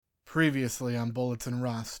Previously on Bullets and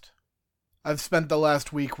Rust. I've spent the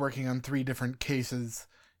last week working on 3 different cases,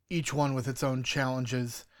 each one with its own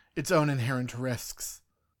challenges, its own inherent risks.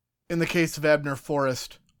 In the case of Abner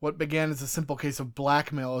Forrest, what began as a simple case of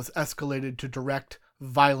blackmail has escalated to direct,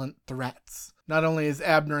 violent threats. Not only is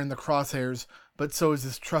Abner in the crosshairs, but so is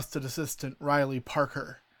his trusted assistant, Riley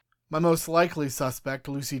Parker. My most likely suspect,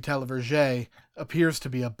 Lucy Televerger, appears to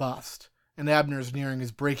be a bust, and Abner's nearing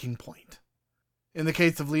his breaking point. In the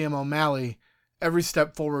case of Liam O'Malley, every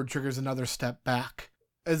step forward triggers another step back.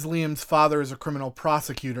 As Liam's father is a criminal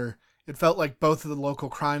prosecutor, it felt like both of the local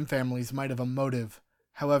crime families might have a motive.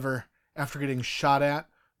 However, after getting shot at,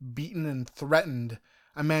 beaten, and threatened,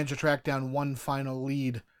 I managed to track down one final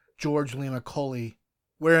lead, George Limacolli.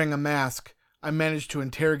 Wearing a mask, I managed to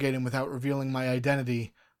interrogate him without revealing my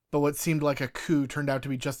identity, but what seemed like a coup turned out to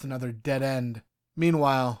be just another dead end.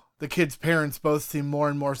 Meanwhile, the kids' parents both seem more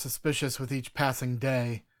and more suspicious with each passing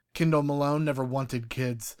day. Kendall Malone never wanted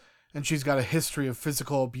kids, and she's got a history of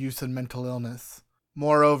physical abuse and mental illness.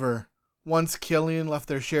 Moreover, once Killian left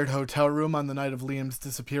their shared hotel room on the night of Liam's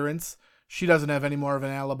disappearance, she doesn't have any more of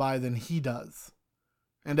an alibi than he does.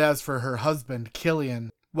 And as for her husband,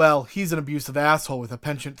 Killian, well, he's an abusive asshole with a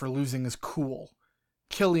penchant for losing his cool.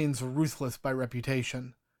 Killian's ruthless by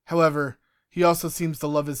reputation. However, he also seems to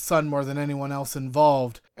love his son more than anyone else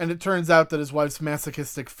involved, and it turns out that his wife's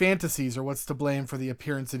masochistic fantasies are what's to blame for the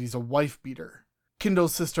appearance that he's a wife-beater.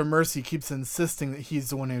 Kendall's sister Mercy keeps insisting that he's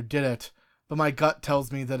the one who did it, but my gut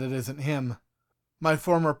tells me that it isn't him. My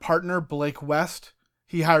former partner, Blake West,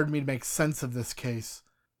 he hired me to make sense of this case,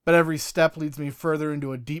 but every step leads me further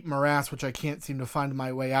into a deep morass which I can't seem to find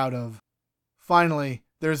my way out of. Finally,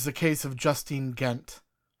 there's the case of Justine Ghent.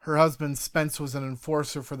 Her husband Spence was an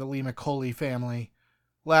enforcer for the Limacolli family.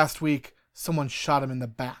 Last week, someone shot him in the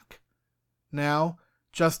back. Now,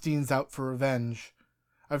 Justine's out for revenge.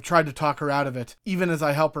 I've tried to talk her out of it, even as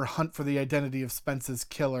I help her hunt for the identity of Spence's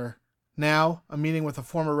killer. Now, a meeting with a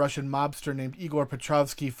former Russian mobster named Igor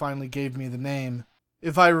Petrovsky finally gave me the name.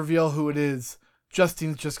 If I reveal who it is,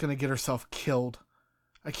 Justine's just going to get herself killed.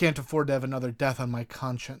 I can't afford to have another death on my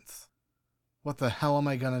conscience. What the hell am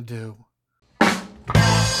I going to do?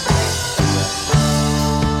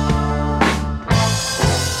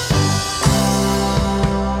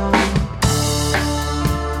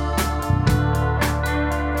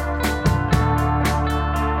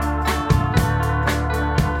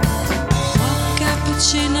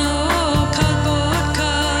 Cardboard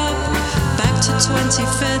cup, back to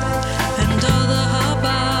 25th and all the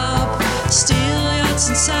hubbub, steel yachts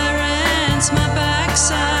and sirens, my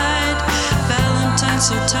backside, Valentine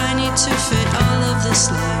so tiny to fit all of this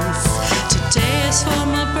life. Today is for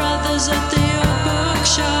my brothers at the old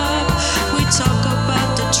bookshop. We talk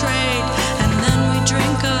about the trade and then we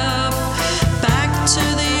drink up. Back to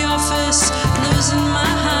the office, losing my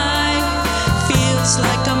high, feels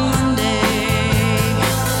like a Monday.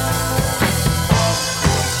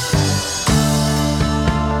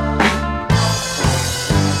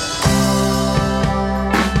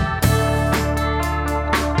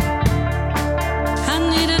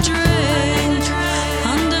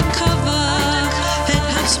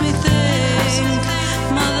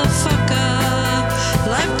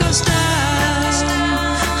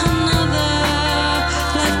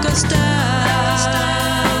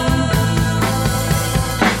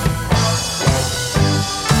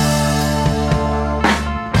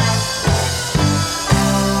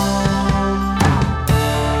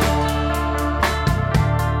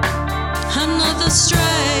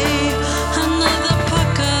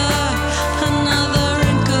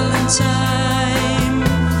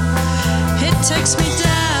 Takes me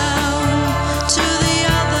down to the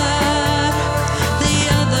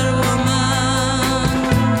other woman.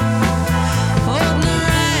 Old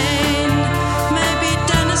Lorraine, maybe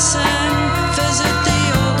Denison, visit the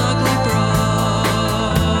old ugly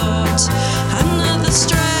broad. Another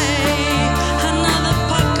stray, another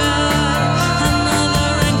pucker, another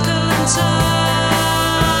wrinkle inside.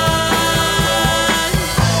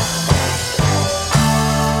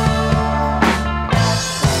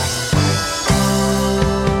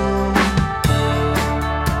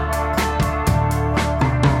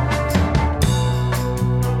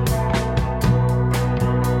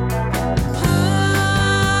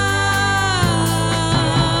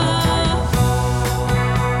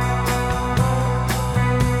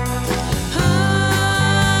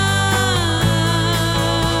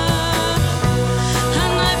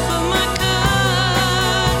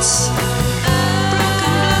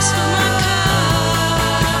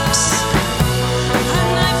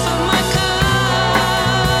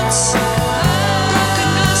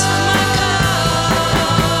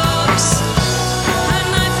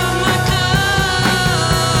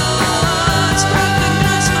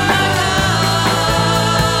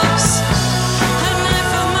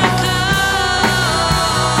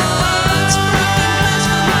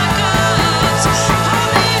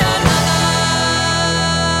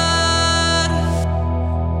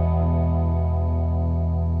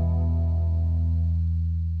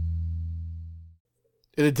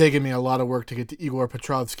 It had taken me a lot of work to get to Igor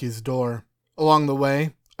Petrovsky's door. Along the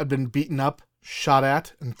way, I'd been beaten up, shot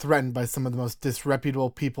at, and threatened by some of the most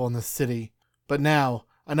disreputable people in the city. But now,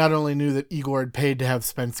 I not only knew that Igor had paid to have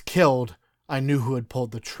Spence killed, I knew who had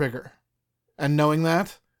pulled the trigger. And knowing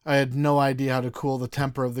that, I had no idea how to cool the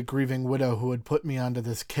temper of the grieving widow who had put me onto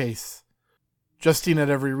this case. Justine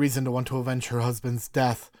had every reason to want to avenge her husband's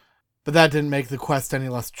death, but that didn't make the quest any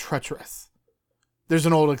less treacherous. There's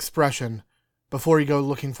an old expression, before you go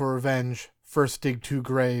looking for revenge, first dig 2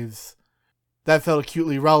 graves. That felt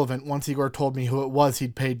acutely relevant once Igor told me who it was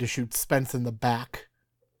he'd paid to shoot Spence in the back.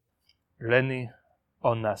 Rennie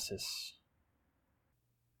Onassis.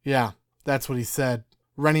 Yeah, that's what he said.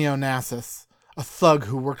 Rennie Onassis, a thug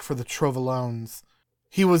who worked for the Trovalones.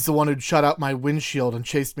 He was the one who'd shut out my windshield and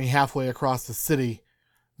chased me halfway across the city.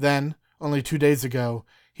 Then, only 2 days ago,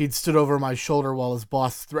 he'd stood over my shoulder while his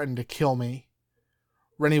boss threatened to kill me.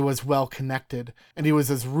 Rennie was well connected, and he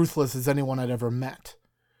was as ruthless as anyone I'd ever met.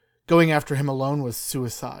 Going after him alone was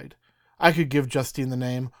suicide. I could give Justine the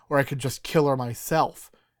name, or I could just kill her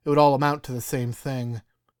myself. It would all amount to the same thing.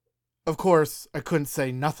 Of course, I couldn't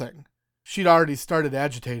say nothing. She'd already started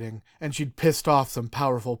agitating, and she'd pissed off some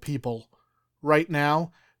powerful people. Right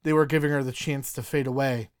now, they were giving her the chance to fade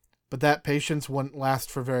away, but that patience wouldn't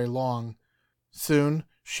last for very long. Soon,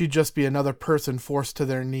 she'd just be another person forced to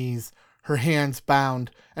their knees, her hands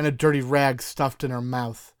bound, and a dirty rag stuffed in her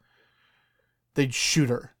mouth. They'd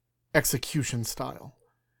shoot her, execution style,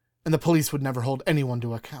 and the police would never hold anyone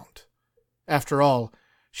to account. After all,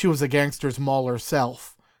 she was a gangster's moll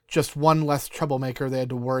herself, just one less troublemaker they had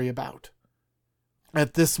to worry about.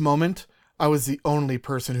 At this moment, I was the only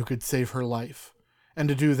person who could save her life, and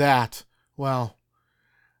to do that, well,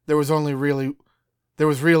 there was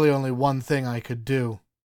really only one thing I could do.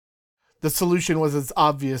 The solution was as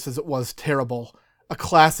obvious as it was terrible, a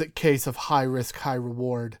classic case of high risk, high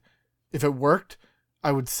reward. If it worked,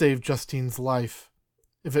 I would save Justine's life.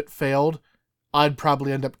 If it failed, I'd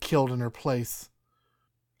probably end up killed in her place.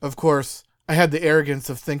 Of course, I had the arrogance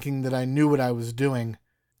of thinking that I knew what I was doing,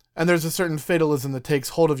 and there's a certain fatalism that takes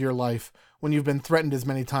hold of your life when you've been threatened as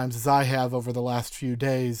many times as I have over the last few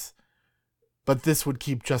days. But this would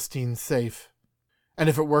keep Justine safe. And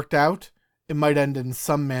if it worked out, it might end in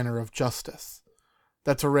some manner of justice.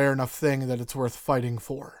 That's a rare enough thing that it's worth fighting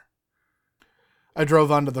for. I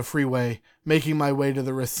drove onto the freeway, making my way to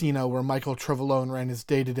the Racino where Michael Trovalone ran his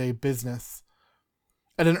day-to-day business.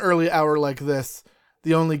 At an early hour like this,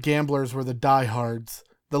 the only gamblers were the diehards,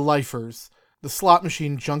 the lifers, the slot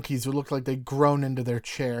machine junkies who looked like they'd grown into their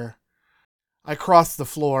chair. I crossed the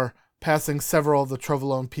floor, passing several of the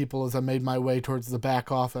Trovalone people as I made my way towards the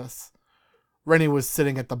back office. Rennie was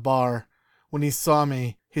sitting at the bar. When he saw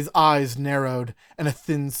me, his eyes narrowed and a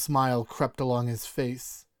thin smile crept along his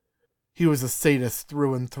face. He was a sadist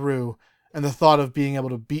through and through, and the thought of being able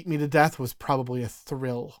to beat me to death was probably a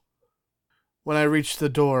thrill. When I reached the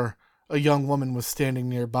door, a young woman was standing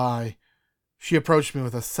nearby. She approached me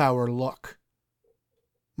with a sour look.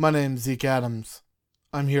 "My name's Zeke Adams.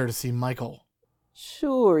 I'm here to see Michael."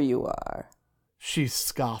 "Sure you are." She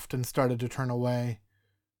scoffed and started to turn away.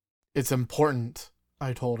 "It's important,"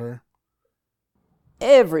 I told her.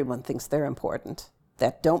 Everyone thinks they're important.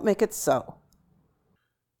 That don't make it so.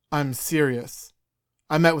 "I'm serious.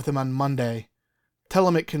 I met with him on Monday. Tell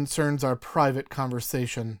him it concerns our private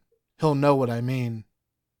conversation. He'll know what I mean."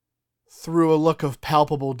 Through a look of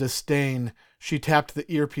palpable disdain, she tapped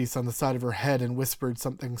the earpiece on the side of her head and whispered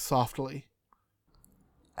something softly.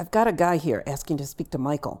 "I've got a guy here asking to speak to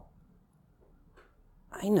Michael."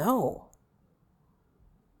 "I know."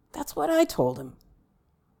 "That's what I told him."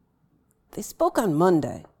 "They spoke on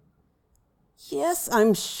Monday." "Yes,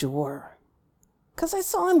 I'm sure. 'Cause I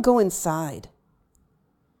saw him go inside."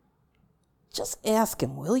 "Just ask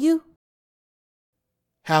him, will you?"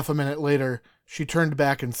 Half a minute later, she turned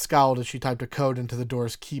back and scowled as she typed a code into the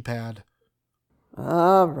door's keypad.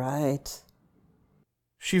 "All right."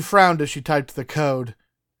 She frowned as she typed the code.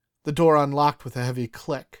 The door unlocked with a heavy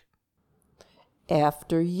click.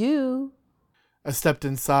 "After you." I stepped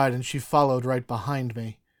inside and she followed right behind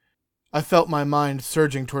me. I felt my mind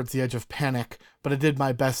surging towards the edge of panic, but I did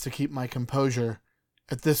my best to keep my composure.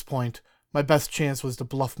 At this point, my best chance was to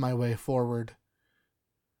bluff my way forward.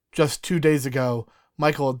 Just 2 days ago,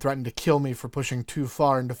 Michael had threatened to kill me for pushing too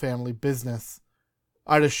far into family business.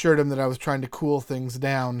 I'd assured him that I was trying to cool things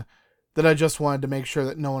down, that I just wanted to make sure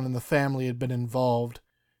that no one in the family had been involved.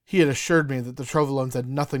 He had assured me that the Trovalones had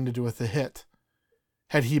nothing to do with the hit.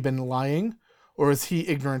 Had he been lying, or was he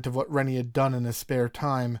ignorant of what Rennie had done in his spare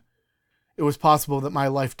time? It was possible that my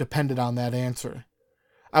life depended on that answer.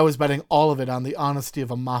 I was betting all of it on the honesty of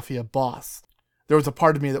a mafia boss. There was a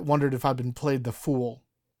part of me that wondered if I'd been played the fool.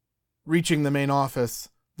 Reaching the main office,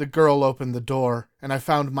 the girl opened the door, and I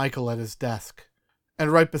found Michael at his desk.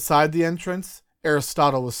 And right beside the entrance,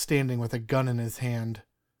 Aristotle was standing with a gun in his hand.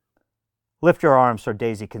 Lift your arm so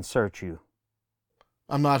Daisy can search you.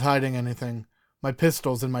 I'm not hiding anything. My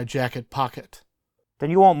pistol's in my jacket pocket. Then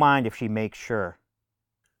you won't mind if she makes sure.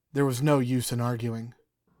 There was no use in arguing.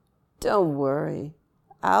 Don't worry.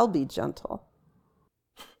 I'll be gentle.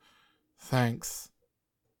 Thanks.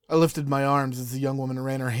 I lifted my arms as the young woman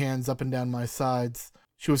ran her hands up and down my sides.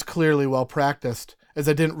 She was clearly well practiced, as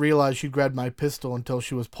I didn't realize she'd grabbed my pistol until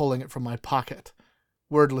she was pulling it from my pocket.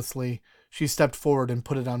 Wordlessly, she stepped forward and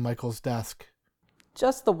put it on Michael's desk.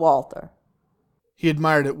 Just the Walther. He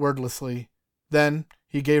admired it wordlessly. Then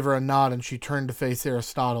he gave her a nod and she turned to face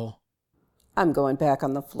Aristotle. I'm going back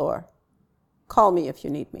on the floor. Call me if you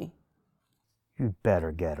need me. You'd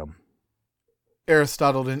better get him.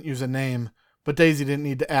 Aristotle didn't use a name, but Daisy didn't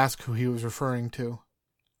need to ask who he was referring to.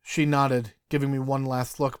 She nodded, giving me one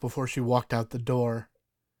last look before she walked out the door.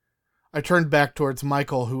 I turned back towards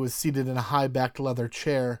Michael, who was seated in a high-backed leather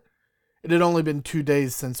chair. It had only been 2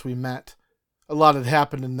 days since we met. A lot had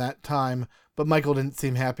happened in that time, but Michael didn't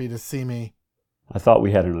seem happy to see me. I thought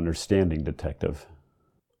we had an understanding, Detective.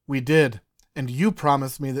 We did, and you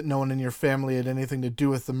promised me that no one in your family had anything to do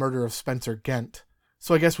with the murder of Spencer Ghent.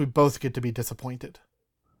 So I guess we both get to be disappointed.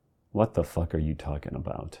 What the fuck are you talking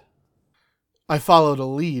about? I followed a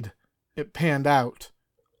lead. It panned out.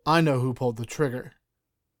 I know who pulled the trigger.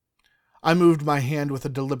 I moved my hand with a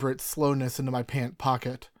deliberate slowness into my pant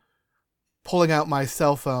pocket. Pulling out my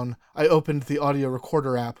cell phone, I opened the audio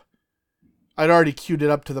recorder app. I'd already queued it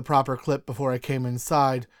up to the proper clip before I came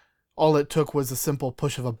inside. All it took was a simple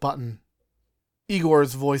push of a button.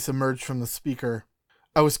 Igor's voice emerged from the speaker.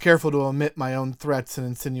 I was careful to omit my own threats and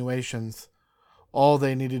insinuations. All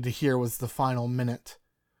they needed to hear was the final minute.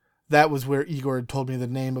 That was where Igor had told me the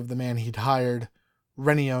name of the man he'd hired,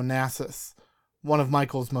 Rennie Onassis, one of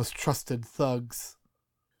Michael's most trusted thugs.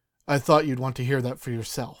 I thought you'd want to hear that for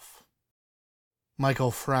yourself.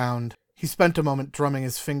 Michael frowned. He spent a moment drumming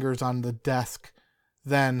his fingers on the desk.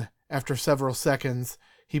 Then, after several seconds,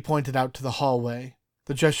 he pointed out to the hallway.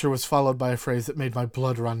 The gesture was followed by a phrase that made my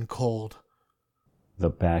blood run cold. The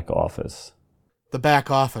back office. The back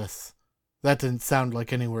office. That didn't sound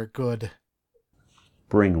like anywhere good.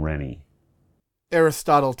 Bring Rennie.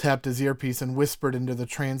 Aristotle tapped his earpiece and whispered into the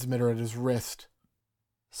transmitter at his wrist.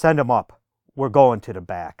 Send him up. We're going to the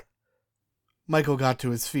back. Michael got to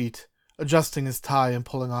his feet, adjusting his tie and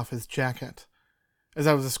pulling off his jacket. As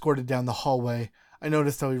I was escorted down the hallway, I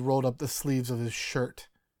noticed how he rolled up the sleeves of his shirt.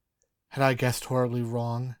 Had I guessed horribly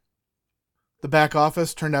wrong? The back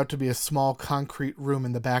office turned out to be a small concrete room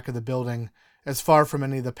in the back of the building, as far from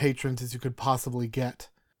any of the patrons as you could possibly get.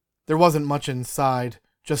 There wasn't much inside,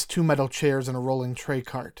 just 2 metal chairs and a rolling tray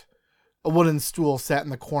cart. A wooden stool sat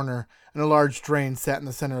in the corner, and a large drain sat in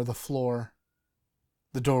the center of the floor.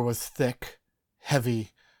 The door was thick,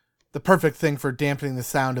 heavy, the perfect thing for dampening the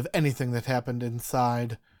sound of anything that happened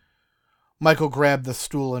inside. Michael grabbed the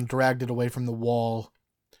stool and dragged it away from the wall.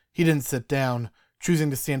 He didn't sit down,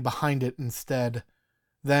 choosing to stand behind it instead.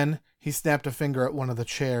 Then he snapped a finger at one of the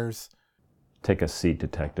chairs. Take a seat,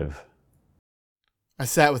 Detective. I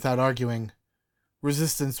sat without arguing.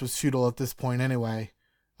 Resistance was futile at this point anyway.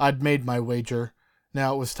 I'd made my wager.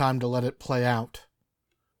 Now it was time to let it play out.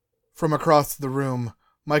 From across the room,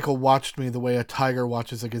 Michael watched me the way a tiger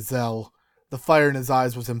watches a gazelle. The fire in his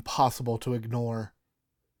eyes was impossible to ignore.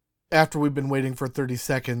 After we'd been waiting for 30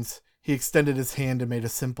 seconds, he extended his hand and made a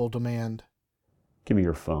simple demand. Give me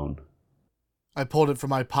your phone. I pulled it from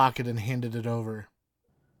my pocket and handed it over.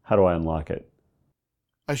 How do I unlock it?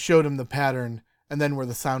 I showed him the pattern, and then where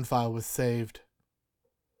the sound file was saved.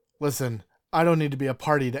 Listen, I don't need to be a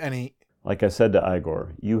party to any... Like I said to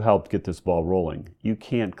Igor, you helped get this ball rolling. You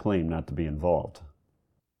can't claim not to be involved.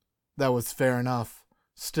 That was fair enough.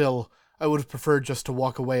 Still, I would have preferred just to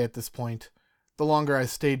walk away at this point. The longer I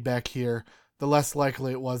stayed back here, the less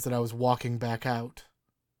likely it was that I was walking back out.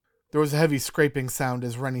 There was a heavy scraping sound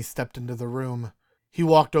as Rennie stepped into the room. He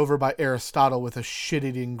walked over by Aristotle with a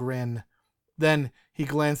shit-eating grin. Then he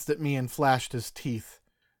glanced at me and flashed his teeth.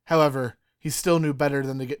 However, he still knew better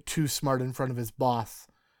than to get too smart in front of his boss.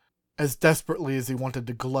 As desperately as he wanted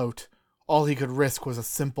to gloat, all he could risk was a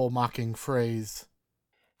simple mocking phrase.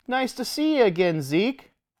 Nice to see you again,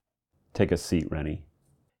 Zeke. Take a seat, Rennie.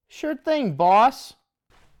 Sure thing, boss.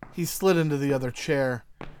 He slid into the other chair.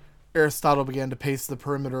 Aristotle began to pace the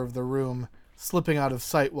perimeter of the room, slipping out of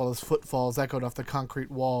sight while his footfalls echoed off the concrete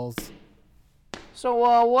walls.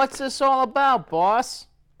 So, what's this all about, boss?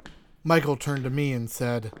 Michael turned to me and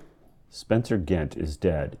said, Spencer Ghent is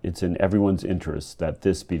dead. It's in everyone's interest that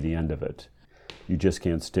this be the end of it. You just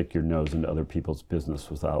can't stick your nose into other people's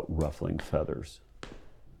business without ruffling feathers.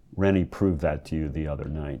 Rennie proved that to you the other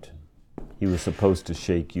night. He was supposed to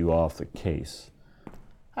shake you off the case.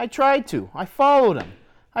 I tried to. I followed him.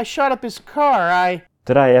 I shot up his car.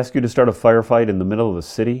 Did I ask you to start a firefight in the middle of the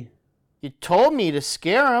city? You told me to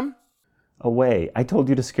scare him. Away. I told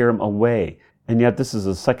you to scare him away. And yet this is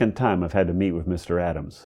the second time I've had to meet with Mr.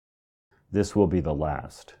 Adams. This will be the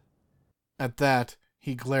last. At that,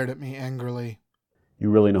 he glared at me angrily. You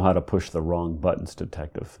really know how to push the wrong buttons,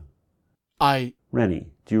 Detective. Rennie,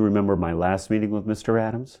 do you remember my last meeting with Mr.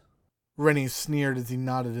 Adams? Rennie sneered as he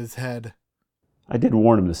nodded his head. I did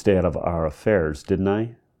warn him to stay out of our affairs, didn't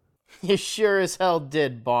I? You sure as hell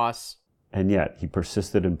did, boss. And yet, he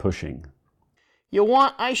persisted in pushing. You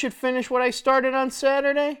want I should finish what I started on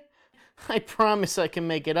Saturday? I promise I can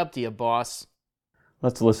make it up to you, boss.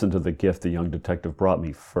 Let's listen to the gift the young detective brought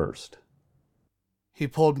me first. He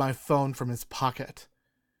pulled my phone from his pocket.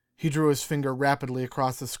 He drew his finger rapidly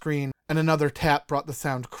across the screen, and another tap brought the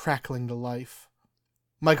sound crackling to life.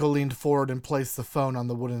 Michael leaned forward and placed the phone on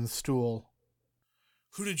the wooden stool.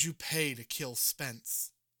 Who did you pay to kill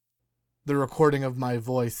Spence? The recording of my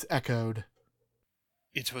voice echoed.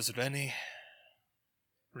 It was Rennie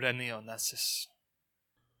Onassis.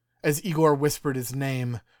 As Igor whispered his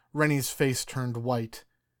name, Rennie's face turned white.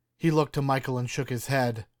 He looked to Michael and shook his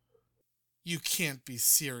head. You can't be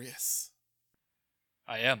serious.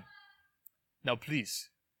 I am. Now please,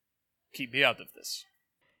 keep me out of this.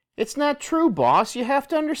 It's not true, boss. You have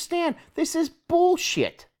to understand. This is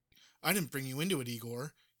bullshit. I didn't bring you into it,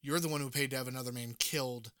 Igor. You're the one who paid to have another man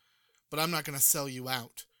killed. But I'm not going to sell you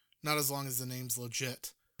out. Not as long as the name's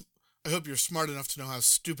legit. I hope you're smart enough to know how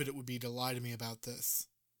stupid it would be to lie to me about this.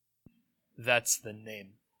 That's the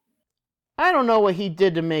name. I don't know what he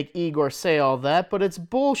did to make Igor say all that, but it's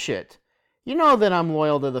bullshit. You know that I'm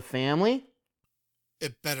loyal to the family.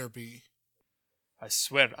 It better be. I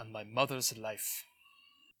swear on my mother's life.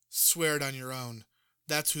 Swear it on your own.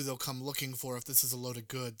 That's who they'll come looking for if this is a load of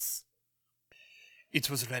goods. It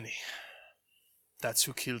was Rennie. That's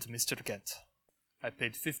who killed Mr. Ghent. I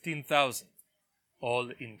paid $15,000,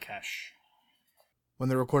 all in cash. When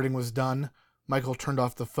the recording was done, Michael turned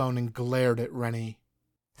off the phone and glared at Rennie.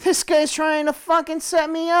 This guy's trying to fucking set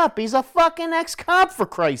me up. He's a fucking ex-cop, for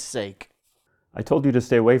Christ's sake. I told you to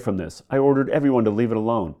stay away from this. I ordered everyone to leave it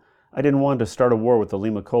alone. I didn't want to start a war with the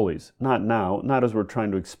Lima Colis. Not now, not as we're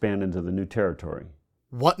trying to expand into the new territory.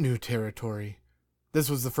 What new territory? This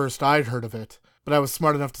was the first I'd heard of it, but I was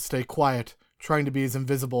smart enough to stay quiet, trying to be as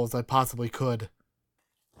invisible as I possibly could.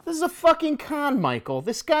 This is a fucking con, Michael.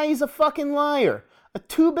 This guy is a fucking liar. A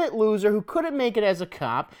two-bit loser who couldn't make it as a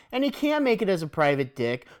cop, and he can't make it as a private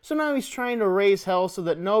dick, so now he's trying to raise hell so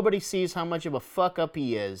that nobody sees how much of a fuck-up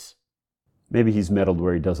he is. Maybe he's meddled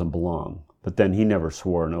where he doesn't belong, but then he never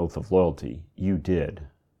swore an oath of loyalty. You did.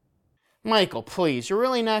 Michael, please, you're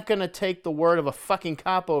really not gonna take the word of a fucking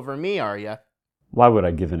cop over me, are you? Why would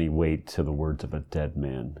I give any weight to the words of a dead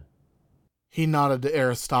man? He nodded to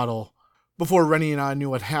Aristotle. Before Rennie and I knew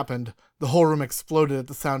what happened, the whole room exploded at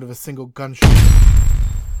the sound of a single gunshot.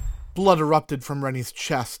 Blood erupted from Rennie's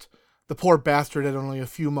chest. The poor bastard had only a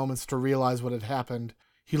few moments to realize what had happened.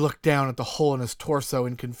 He looked down at the hole in his torso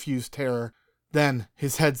in confused terror. Then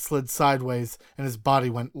his head slid sideways and his body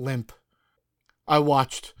went limp. I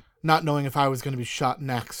watched, not knowing if I was going to be shot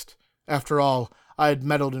next. After all, I had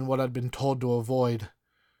meddled in what I'd been told to avoid.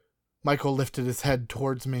 Michael lifted his head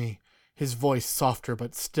towards me, his voice softer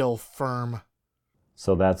but still firm.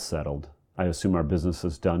 So that's settled. I assume our business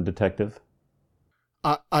is done, Detective?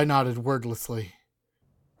 I nodded wordlessly.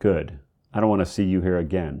 Good. I don't want to see you here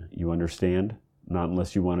again. You understand? Not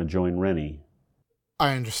unless you want to join Rennie.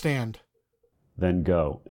 I understand. Then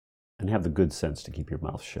go. And have the good sense to keep your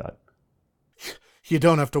mouth shut. You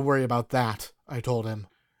don't have to worry about that, I told him.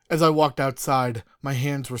 As I walked outside, my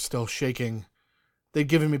hands were still shaking. They'd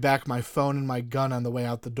given me back my phone and my gun on the way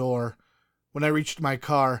out the door. When I reached my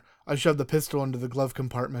car, I shoved the pistol into the glove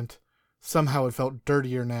compartment. Somehow it felt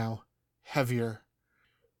dirtier now, heavier.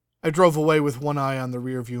 I drove away with one eye on the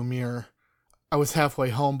rearview mirror. I was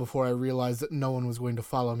halfway home before I realized that no one was going to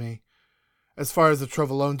follow me. As far as the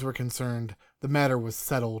Trovalones were concerned, the matter was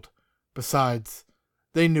settled. Besides,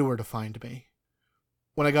 they knew where to find me.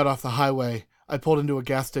 When I got off the highway, I pulled into a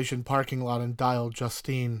gas station parking lot and dialed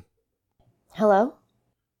Justine. Hello?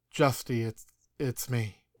 Justy, it's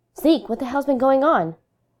me. Zeke, what the hell's been going on?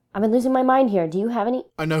 I've been losing my mind here. Do you have any...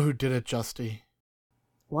 I know who did it, Justy.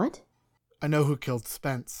 What? I know who killed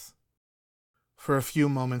Spence. For a few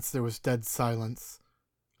moments there was dead silence.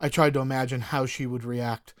 I tried to imagine how she would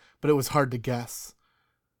react, but it was hard to guess.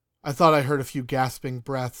 I thought I heard a few gasping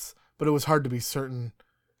breaths, but it was hard to be certain.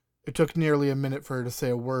 It took nearly a minute for her to say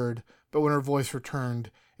a word, but when her voice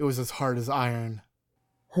returned, it was as hard as iron.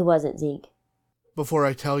 Who was it, Zeke? Before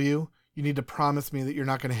I tell you, you need to promise me that you're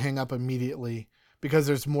not going to hang up immediately, because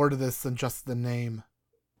there's more to this than just the name.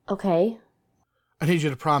 Okay. I need you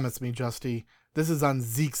to promise me, Justy. This is on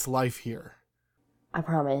Zeke's life here. I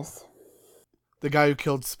promise. The guy who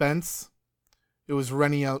killed Spence? It was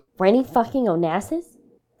Rennie Rennie fucking Onassis?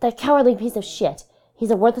 That cowardly piece of shit.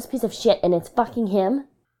 He's a worthless piece of shit, and it's fucking him?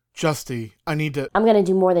 Justy, I need to... I'm gonna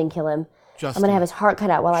do more than kill him. Justy. I'm gonna have his heart cut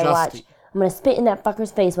out while I watch. I'm gonna spit in that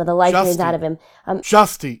fucker's face while the life drains out of him.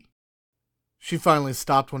 Justy! She finally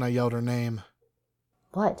stopped when I yelled her name.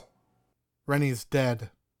 What? Rennie's dead.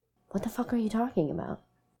 What the fuck are you talking about?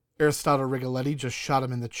 Aristotle Rigoletti just shot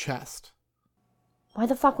him in the chest. Why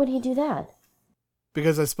the fuck would he do that?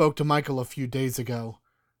 Because I spoke to Michael a few days ago.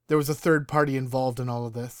 There was a third party involved in all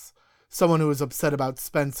of this. Someone who was upset about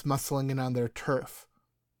Spence muscling in on their turf.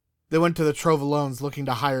 They went to the Trovalones looking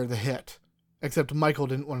to hire the hit. Except Michael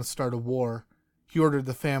didn't want to start a war. He ordered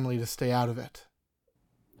the family to stay out of it.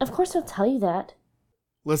 Of course he'll tell you that.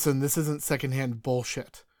 Listen, this isn't secondhand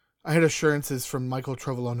bullshit. I had assurances from Michael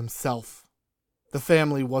Trovalone himself. The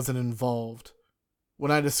family wasn't involved.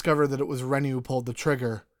 When I discovered that it was Rennie who pulled the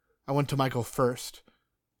trigger, I went to Michael first.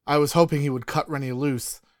 I was hoping he would cut Rennie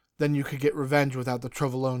loose, then you could get revenge without the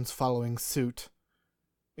Trovalones following suit.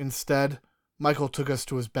 Instead, Michael took us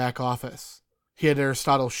to his back office. He had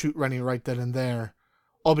Aristotle shoot Rennie right then and there,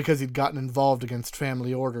 all because he'd gotten involved against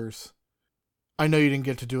family orders. I know you didn't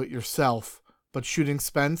get to do it yourself, but shooting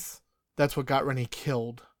Spence, that's what got Rennie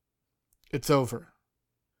killed. It's over.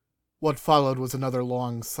 What followed was another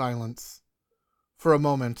long silence. For a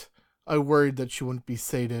moment, I worried that she wouldn't be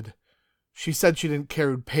sated. She said she didn't care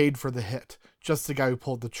who'd paid for the hit, just the guy who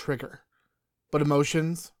pulled the trigger. But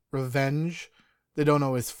emotions, revenge, they don't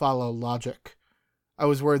always follow logic. I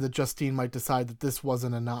was worried that Justine might decide that this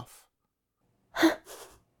wasn't enough.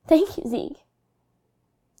 Thank you, Zeke.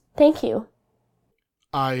 Thank you.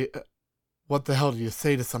 What the hell do you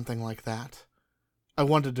say to something like that? I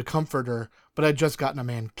wanted to comfort her, but I'd just gotten a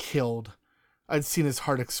man killed. I'd seen his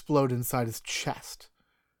heart explode inside his chest.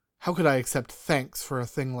 How could I accept thanks for a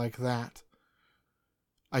thing like that?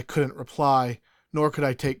 I couldn't reply, nor could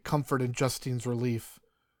I take comfort in Justine's relief.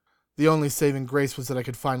 The only saving grace was that I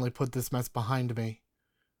could finally put this mess behind me.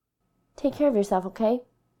 Take care of yourself, okay?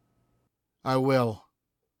 I will.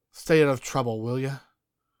 Stay out of trouble, will you?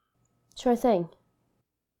 Sure thing.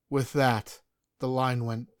 With that, the line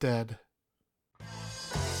went dead.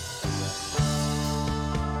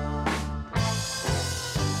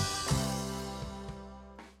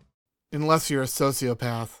 Unless you're a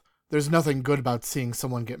sociopath, there's nothing good about seeing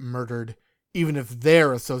someone get murdered, even if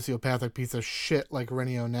they're a sociopathic piece of shit like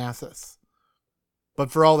Rennie Onassis.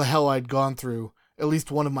 But for all the hell I'd gone through, at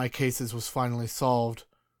least one of my cases was finally solved.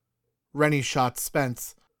 Rennie shot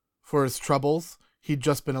Spence. For his troubles, he'd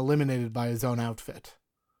just been eliminated by his own outfit.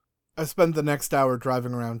 I spent the next hour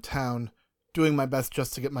driving around town, doing my best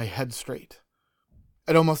just to get my head straight.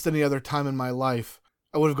 At almost any other time in my life,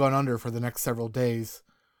 I would have gone under for the next several days,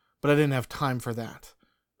 but I didn't have time for that.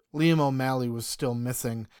 Liam O'Malley was still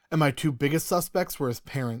missing, and my two biggest suspects were his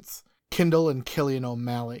parents, Kendall and Killian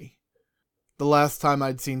O'Malley. The last time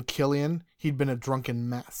I'd seen Killian, he'd been a drunken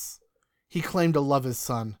mess. He claimed to love his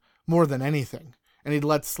son, more than anything, and he'd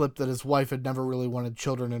let slip that his wife had never really wanted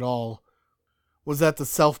children at all. Was that the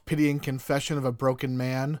self-pitying confession of a broken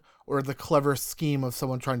man, or the clever scheme of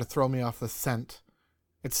someone trying to throw me off the scent?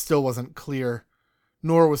 It still wasn't clear,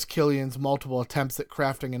 nor was Killian's multiple attempts at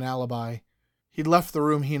crafting an alibi. He'd left the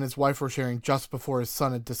room he and his wife were sharing just before his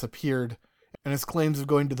son had disappeared, and his claims of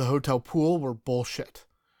going to the hotel pool were bullshit.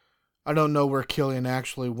 I don't know where Killian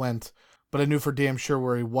actually went, but I knew for damn sure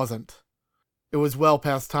where he wasn't. It was well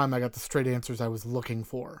past time I got the straight answers I was looking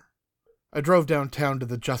for. I drove downtown to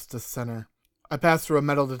the Justice Center. I passed through a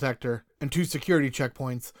metal detector and 2 security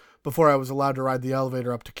checkpoints before I was allowed to ride the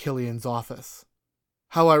elevator up to Killian's office.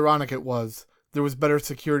 How ironic it was, there was better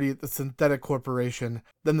security at the Synthetic Corporation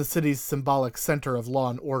than the city's symbolic center of law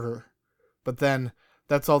and order. But then,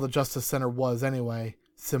 that's all the Justice Center was anyway,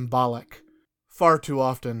 symbolic. Far too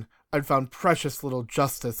often, I'd found precious little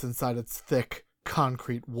justice inside its thick,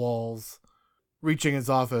 concrete walls. Reaching his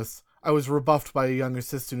office, I was rebuffed by a young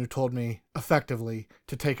assistant who told me, effectively,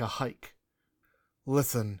 to take a hike.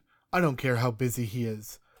 Listen, I don't care how busy he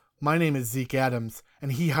is. My name is Zeke Adams,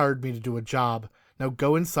 and he hired me to do a job. Now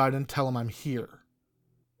go inside and tell him I'm here.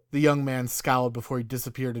 The young man scowled before he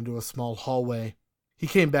disappeared into a small hallway. He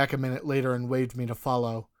came back a minute later and waved me to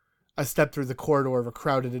follow. I stepped through the corridor of a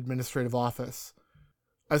crowded administrative office.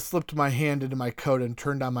 I slipped my hand into my coat and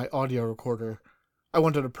turned on my audio recorder. I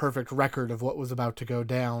wanted a perfect record of what was about to go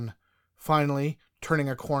down. Finally, turning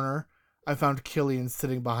a corner, I found Killian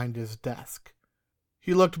sitting behind his desk.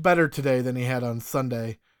 He looked better today than he had on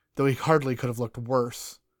Sunday, though he hardly could have looked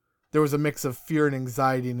worse. There was a mix of fear and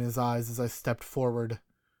anxiety in his eyes as I stepped forward.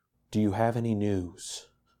 Do you have any news?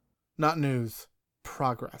 Not news.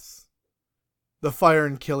 Progress. The fire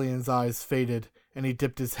in Killian's eyes faded, and he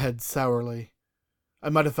dipped his head sourly. I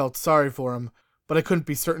might have felt sorry for him, but I couldn't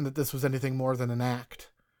be certain that this was anything more than an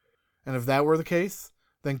act. And if that were the case,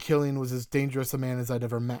 then Killian was as dangerous a man as I'd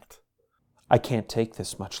ever met. I can't take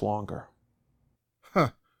this much longer. Huh.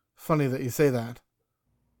 Funny that you say that.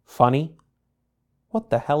 Funny? What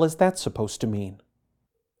the hell is that supposed to mean?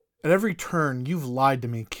 At every turn, you've lied to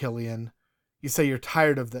me, Killian. You say you're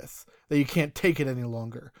tired of this, that you can't take it any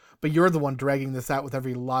longer, but you're the one dragging this out with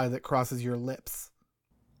every lie that crosses your lips.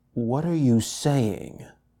 What are you saying?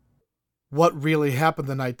 What really happened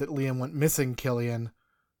the night that Liam went missing, Killian?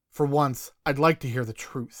 For once, I'd like to hear the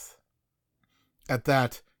truth. At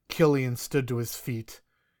that, Killian stood to his feet.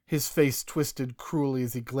 His face twisted cruelly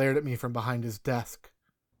as he glared at me from behind his desk.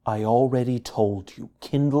 I already told you,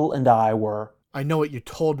 Kindle and I were... I know what you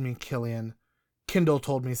told me, Killian. Kindle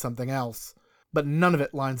told me something else, but none of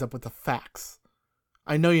it lines up with the facts.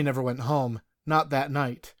 I know you never went home, not that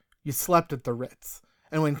night. You slept at the Ritz.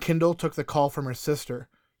 And when Kindle took the call from her sister,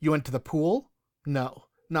 you went to the pool? No,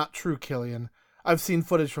 not true, Killian. I've seen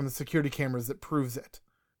footage from the security cameras that proves it.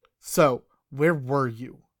 So, where were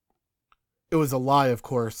you? It was a lie, of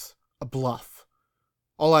course, a bluff.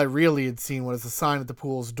 All I really had seen was a sign at the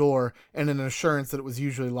pool's door and an assurance that it was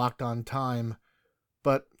usually locked on time.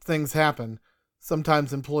 But things happen.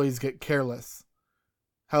 Sometimes employees get careless.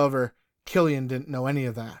 However, Killian didn't know any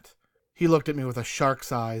of that. He looked at me with a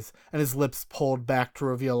shark's eyes, and his lips pulled back to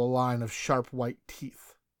reveal a line of sharp white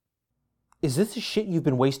teeth. Is this the shit you've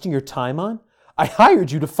been wasting your time on? I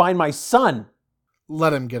hired you to find my son!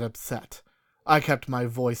 Let him get upset. I kept my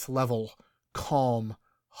voice level, calm,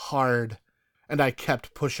 hard, and I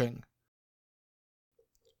kept pushing.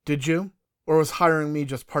 Did you? Or was hiring me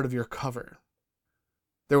just part of your cover?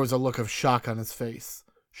 There was a look of shock on his face,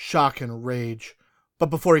 shock and rage, but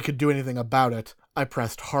before he could do anything about it, I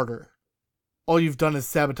pressed harder. All you've done is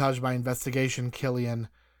sabotage my investigation, Killian.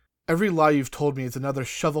 Every lie you've told me is another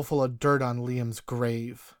shovelful of dirt on Liam's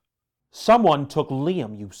grave. Someone took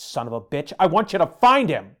Liam, you son of a bitch. I want you to find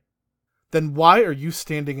him! Then why are you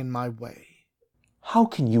standing in my way? How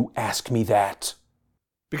can you ask me that?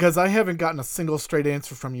 Because I haven't gotten a single straight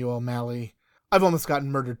answer from you, O'Malley. I've almost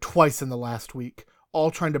gotten murdered twice in the last week,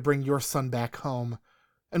 all trying to bring your son back home.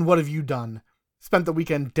 And what have you done? Spent the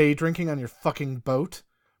weekend day drinking on your fucking boat?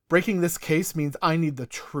 Breaking this case means I need the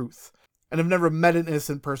truth. And I've never met an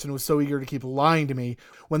innocent person who was so eager to keep lying to me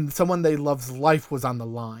when someone they love's life was on the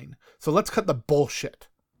line. So let's cut the bullshit.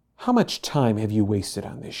 How much time have you wasted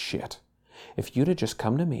on this shit? If you'd have just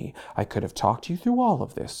come to me, I could have talked you through all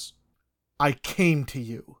of this. I came to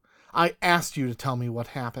you. I asked you to tell me what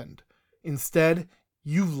happened. Instead,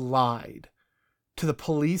 you lied. To the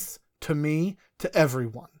police, to me, to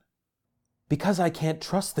everyone. Because I can't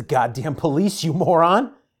trust the goddamn police, you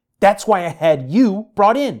moron! That's why I had you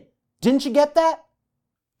brought in. Didn't you get that?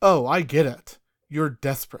 Oh, I get it. You're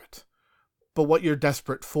desperate. But what you're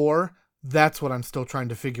desperate for, that's what I'm still trying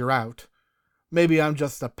to figure out. Maybe I'm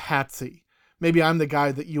just a patsy. Maybe I'm the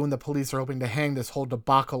guy that you and the police are hoping to hang this whole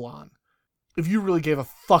debacle on. If you really gave a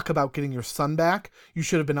fuck about getting your son back, you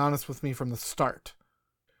should have been honest with me from the start.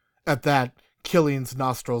 At that, Killian's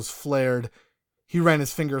nostrils flared. He ran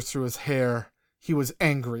his fingers through his hair. He was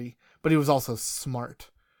angry, but he was also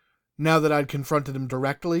smart. Now that I'd confronted him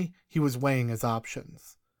directly, he was weighing his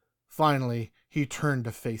options. Finally, he turned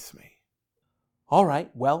to face me. All right,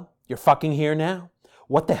 well, you're fucking here now.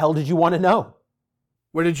 What the hell did you want to know?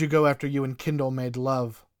 Where did you go after you and Kindle made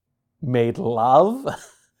love? Made love?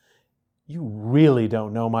 You really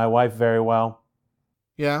don't know my wife very well.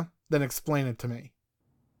 Yeah? Then explain it to me.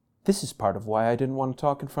 This is part of why I didn't want to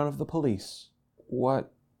talk in front of the police.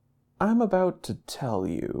 What I'm about to tell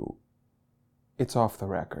you, it's off the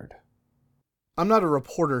record. I'm not a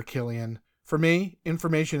reporter, Killian. For me,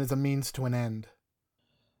 information is a means to an end.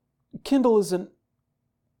 Kindle isn't...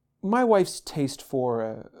 My wife's taste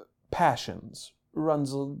for passions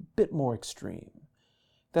runs a bit more extreme.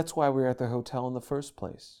 That's why we're at the hotel in the first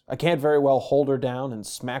place. I can't very well hold her down and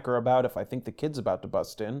smack her about if I think the kid's about to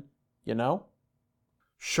bust in, you know?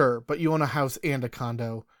 Sure, but you own a house and a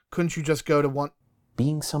condo. Couldn't you just go to one...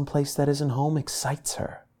 Being someplace that isn't home excites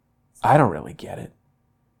her. I don't really get it.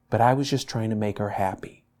 But I was just trying to make her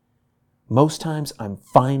happy. Most times I'm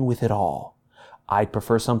fine with it all. I'd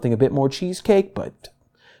prefer something a bit more cheesecake, but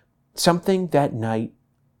something that night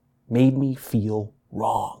made me feel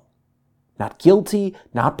wrong. Not guilty,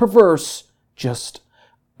 not perverse, just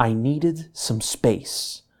I needed some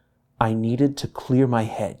space. I needed to clear my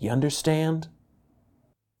head, you understand?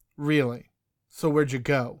 Really? So where'd you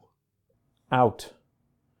go? Out.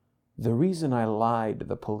 The reason I lied to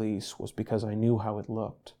the police was because I knew how it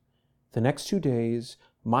looked. The next 2 days,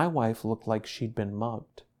 my wife looked like she'd been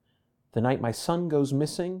mugged. The night my son goes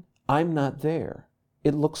missing, I'm not there.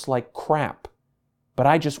 It looks like crap. But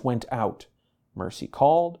I just went out. Mercy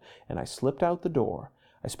called, and I slipped out the door.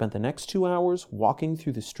 I spent the next 2 hours walking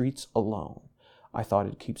through the streets alone. I thought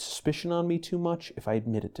it'd keep suspicion on me too much if I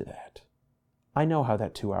admitted to that. I know how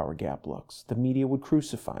that 2-hour gap looks. The media would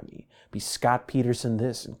crucify me, be Scott Peterson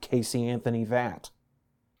this and Casey Anthony that.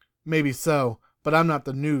 Maybe so, but I'm not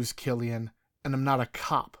the news, Killian, and I'm not a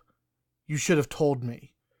cop. You should have told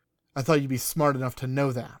me. I thought you'd be smart enough to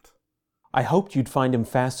know that. I hoped you'd find him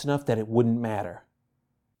fast enough that it wouldn't matter.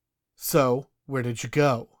 So, where did you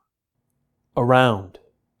go? Around.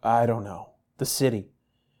 I don't know. The city.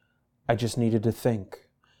 I just needed to think.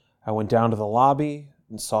 I went down to the lobby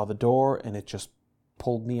and saw the door, and it just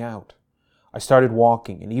pulled me out. I started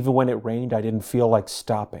walking, and even when it rained, I didn't feel like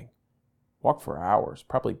stopping. Walked for hours,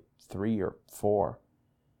 probably 3 or 4.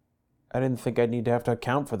 I didn't think I'd need to have to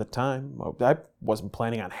account for the time. I wasn't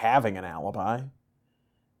planning on having an alibi.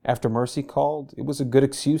 After Mercy called, it was a good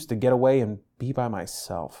excuse to get away and be by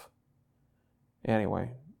myself.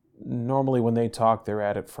 Anyway, normally when they talk, they're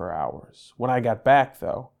at it for hours. When I got back,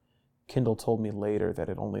 though, Kendall told me later that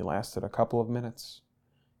it only lasted a couple of minutes.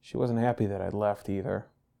 She wasn't happy that I'd left either.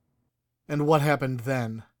 And what happened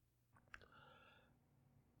then?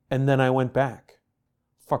 And then I went back.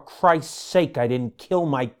 For Christ's sake, I didn't kill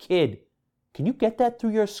my kid. Can you get that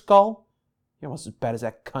through your skull? You're almost as bad as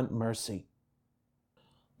that cunt Mercy.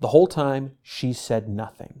 The whole time, she said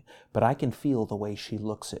nothing, but I can feel the way she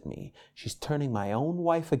looks at me. She's turning my own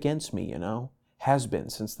wife against me, you know. Has been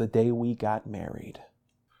since the day we got married.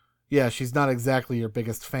 Yeah, she's not exactly your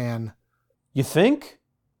biggest fan. You think?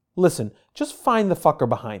 Listen, just find the fucker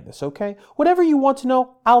behind this, okay? Whatever you want to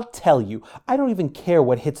know, I'll tell you. I don't even care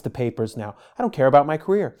what hits the papers now. I don't care about my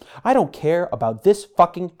career. I don't care about this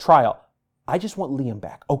fucking trial. I just want Liam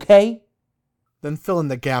back, okay? Then fill in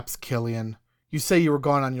the gaps, Killian. You say you were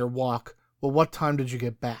gone on your walk. Well, what time did you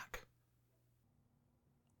get back?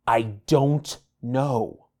 I don't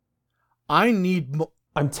know. I need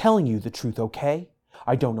I'm telling you the truth, okay?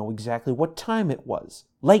 I don't know exactly what time it was.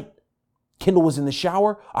 Late. Kendall was in the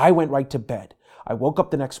shower. I went right to bed. I woke up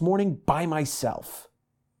the next morning by myself.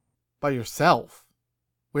 By yourself?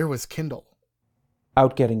 Where was Kendall?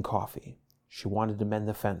 Out getting coffee. She wanted to mend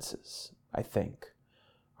the fences, I think.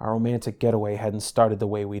 Our romantic getaway hadn't started the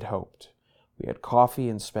way we'd hoped. We had coffee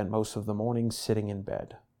and spent most of the morning sitting in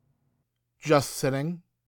bed. Just sitting?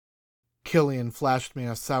 Killian flashed me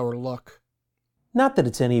a sour look. Not that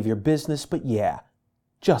it's any of your business, but yeah,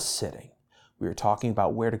 just sitting. We were talking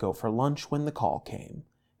about where to go for lunch when the call came.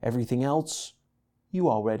 Everything else, you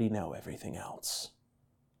already know everything else.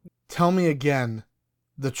 Tell me again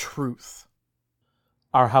the truth.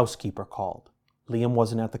 Our housekeeper called. Liam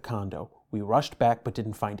wasn't at the condo. We rushed back but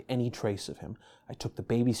didn't find any trace of him. I took the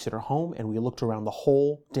babysitter home and we looked around the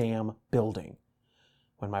whole damn building.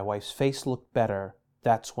 When my wife's face looked better,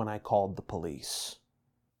 that's when I called the police.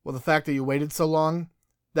 Well, the fact that you waited so long,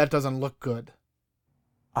 that doesn't look good.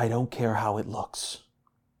 I don't care how it looks.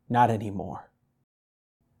 Not anymore.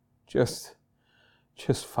 Just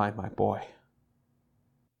find my boy.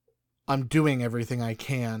 I'm doing everything I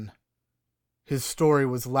can. His story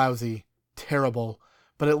was lousy, terrible,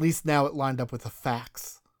 but at least now it lined up with the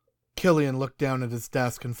facts. Killian looked down at his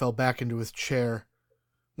desk and fell back into his chair.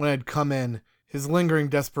 When I'd come in, his lingering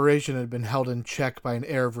desperation had been held in check by an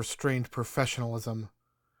air of restrained professionalism.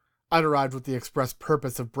 I'd arrived with the express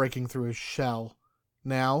purpose of breaking through his shell.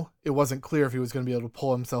 Now, it wasn't clear if he was going to be able to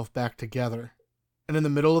pull himself back together. And in the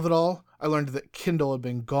middle of it all, I learned that Kendall had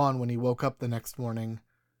been gone when he woke up the next morning.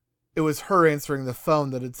 It was her answering the phone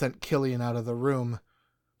that had sent Killian out of the room,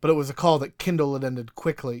 but it was a call that Kendall had ended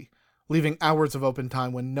quickly, leaving hours of open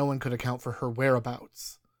time when no one could account for her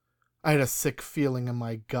whereabouts. I had a sick feeling in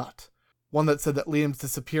my gut, one that said that Liam's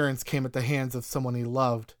disappearance came at the hands of someone he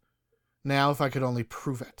loved. Now, if I could only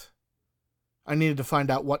prove it. I needed to find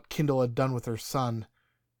out what Kendall had done with her son.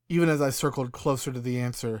 Even as I circled closer to the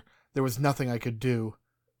answer, there was nothing I could do,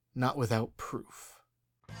 not without proof.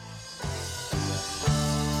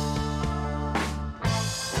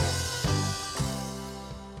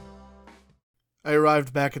 I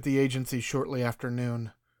arrived back at the agency shortly after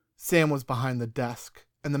noon. Sam was behind the desk,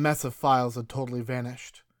 and the mess of files had totally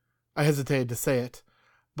vanished. I hesitated to say it,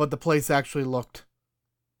 but the place actually looked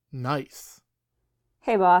nice.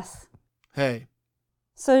 Hey, boss. Hey.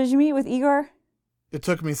 So did you meet with Igor? It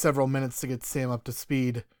took me several minutes to get Sam up to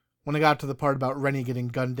speed. When I got to the part about Rennie getting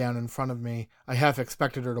gunned down in front of me, I half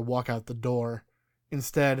expected her to walk out the door.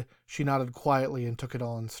 Instead, she nodded quietly and took it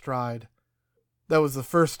all in stride. That was the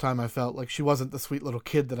first time I felt like she wasn't the sweet little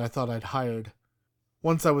kid that I thought I'd hired.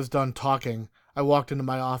 Once I was done talking, I walked into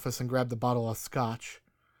my office and grabbed a bottle of scotch.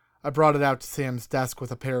 I brought it out to Sam's desk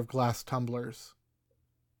with a pair of glass tumblers.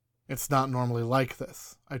 It's not normally like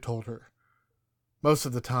this, I told her. Most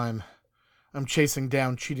of the time, I'm chasing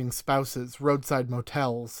down cheating spouses, roadside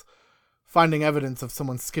motels, finding evidence of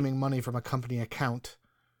someone skimming money from a company account.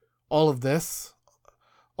 All of this,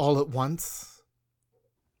 all at once.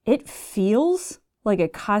 It feels like a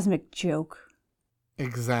cosmic joke.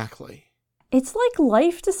 Exactly. It's like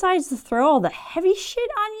life decides to throw all the heavy shit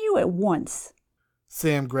on you at once.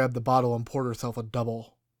 Sam grabbed the bottle and poured herself a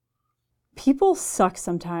double. People suck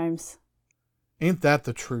sometimes. Ain't that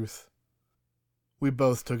the truth? We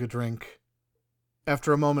both took a drink.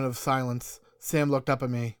 After a moment of silence, Sam looked up at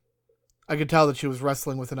me. I could tell that she was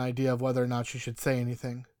wrestling with an idea of whether or not she should say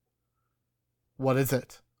anything. What is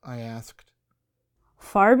it? I asked.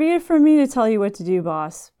 Far be it from me to tell you what to do,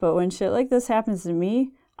 boss, but when shit like this happens to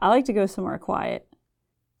me, I like to go somewhere quiet.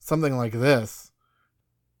 Something like this?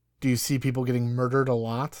 Do you see people getting murdered a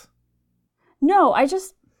lot? No,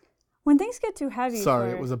 when things get too heavy. Sorry,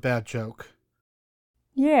 it was a bad joke.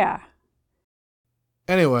 Yeah.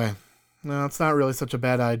 Anyway, no, it's not really such a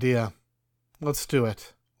bad idea. Let's do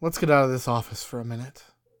it. Let's get out of this office for a minute.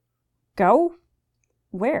 Go?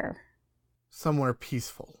 Where? Somewhere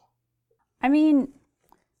peaceful. I mean,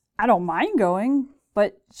 I don't mind going,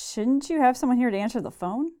 but shouldn't you have someone here to answer the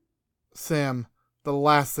phone? Sam, the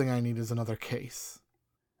last thing I need is another case.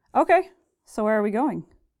 Okay, so where are we going?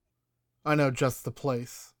 I know just the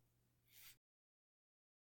place.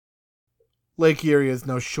 Lake Erie has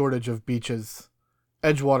no shortage of beaches.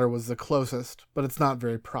 Edgewater was the closest, but it's not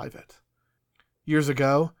very private. Years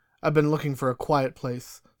ago, I'd been looking for a quiet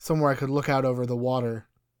place, somewhere I could look out over the water.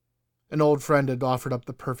 An old friend had offered up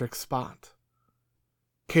the perfect spot.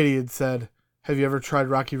 Kitty had said, "Have you ever tried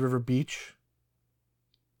Rocky River Beach?"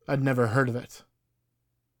 I'd never heard of it.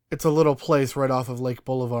 It's a little place right off of Lake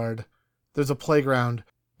Boulevard. There's a playground,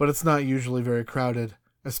 but it's not usually very crowded,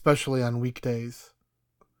 especially on weekdays.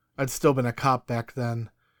 I'd still been a cop back then,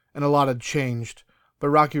 and a lot had changed, but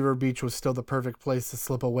Rocky River Beach was still the perfect place to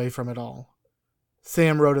slip away from it all.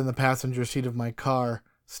 Sam rode in the passenger seat of my car,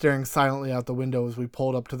 staring silently out the window as we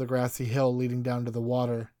pulled up to the grassy hill leading down to the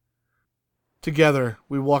water. Together,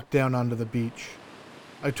 we walked down onto the beach.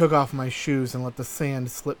 I took off my shoes and let the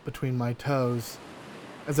sand slip between my toes.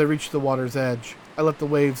 As I reached the water's edge, I let the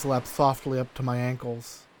waves lap softly up to my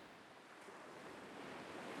ankles.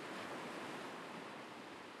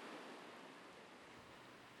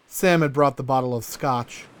 Sam had brought the bottle of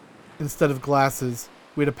scotch. Instead of glasses,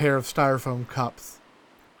 we had a pair of styrofoam cups.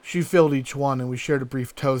 She filled each one, and we shared a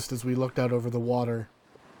brief toast as we looked out over the water.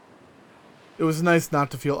 It was nice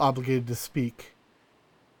not to feel obligated to speak.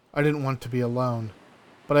 I didn't want to be alone,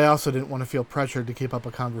 but I also didn't want to feel pressured to keep up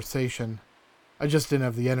a conversation. I just didn't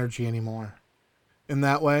have the energy anymore. In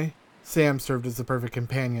that way, Sam served as the perfect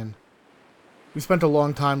companion. We spent a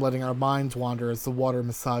long time letting our minds wander as the water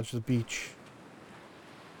massaged the beach.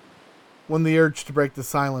 When the urge to break the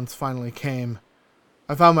silence finally came,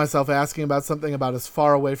 I found myself asking about something about as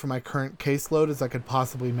far away from my current caseload as I could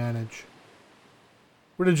possibly manage.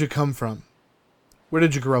 Where did you come from? Where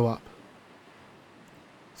did you grow up?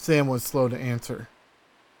 Sam was slow to answer.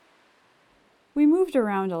 We moved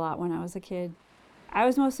around a lot when I was a kid. I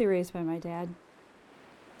was mostly raised by my dad.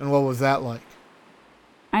 And what was that like?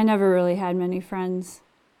 I never really had many friends.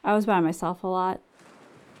 I was by myself a lot.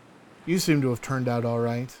 You seem to have turned out all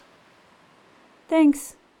right.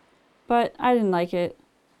 Thanks. But I didn't like it.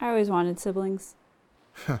 I always wanted siblings.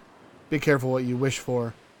 Be careful what you wish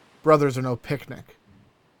for. Brothers are no picnic.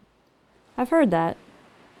 I've heard that.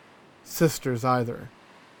 Sisters either.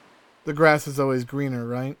 The grass is always greener,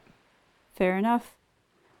 right? Fair enough.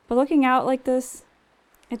 But looking out like this,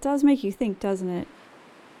 it does make you think, doesn't it?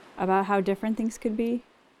 About how different things could be.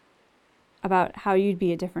 About how you'd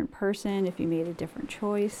be a different person if you made a different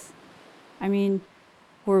choice. I mean,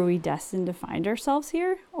 were we destined to find ourselves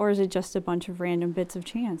here? Or is it just a bunch of random bits of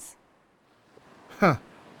chance?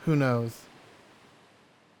 Who knows?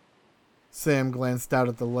 Sam glanced out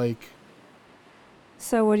at the lake.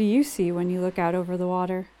 So what do you see when you look out over the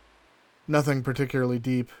water? Nothing particularly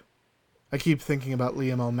deep. I keep thinking about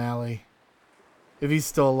Liam O'Malley. If he's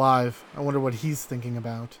still alive, I wonder what he's thinking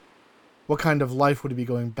about. What kind of life would he be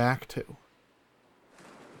going back to?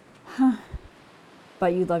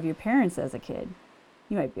 But you love your parents as a kid.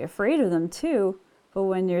 You might be afraid of them too, but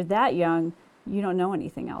when you're that young, you don't know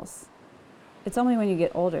anything else. It's only when you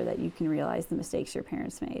get older that you can realize the mistakes your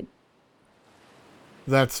parents made.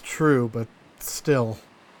 That's true, but still.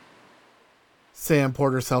 Sam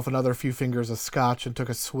poured herself another few fingers of scotch and took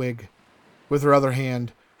a swig. With her other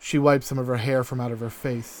hand, she wiped some of her hair from out of her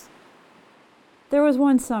face. There was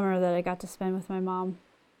one summer that I got to spend with my mom.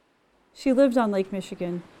 She lived on Lake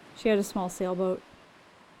Michigan. She had a small sailboat.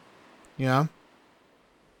 Yeah?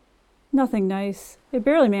 Nothing nice. It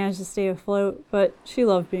barely managed to stay afloat, but she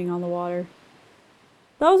loved being on the water.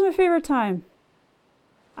 That was my favorite time.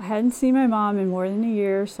 I hadn't seen my mom in more than a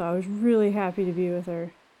year, so I was really happy to be with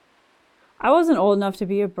her. I wasn't old enough to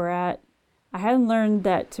be a brat. I hadn't learned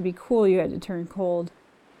that to be cool you had to turn cold.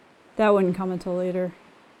 That wouldn't come until later.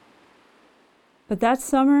 But that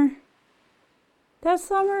summer,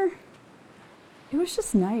 it was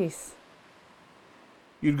just nice.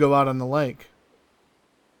 You'd go out on the lake.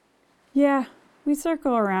 Yeah, we'd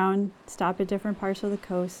circle around, stop at different parts of the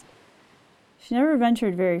coast. She never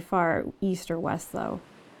ventured very far east or west, though.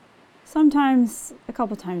 Sometimes, a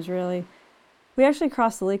couple times really. We actually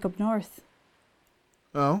crossed the lake up north.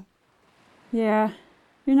 Oh? Yeah,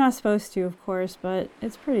 you're not supposed to, of course, but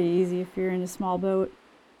it's pretty easy if you're in a small boat.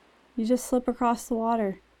 You just slip across the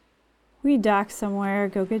water. We'd dock somewhere,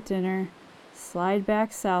 go get dinner, slide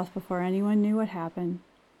back south before anyone knew what happened.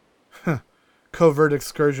 Covert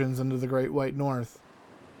excursions into the Great White North.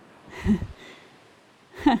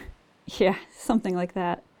 Yeah, something like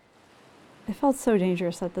that. It felt so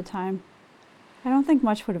dangerous at the time. I don't think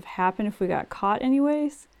much would have happened if we got caught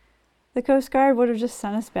anyways. The Coast Guard would have just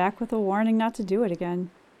sent us back with a warning not to do it again.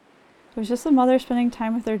 It was just a mother spending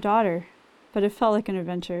time with their daughter, but it felt like an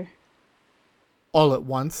adventure. All at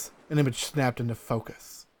once, an image snapped into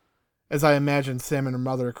focus. As I imagined Sam and her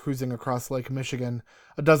mother cruising across Lake Michigan,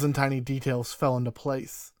 a dozen tiny details fell into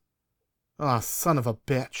place. Ah, son of a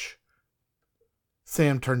bitch.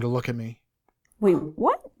 Sam turned to look at me. Wait,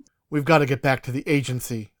 what? We've got to get back to the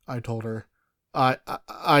agency, I told her.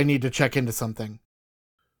 I need to check into something.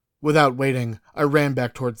 Without waiting, I ran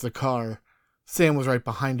back towards the car. Sam was right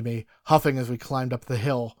behind me, huffing as we climbed up the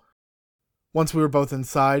hill. Once we were both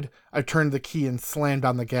inside, I turned the key and slammed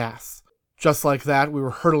on the gas. Just like that, we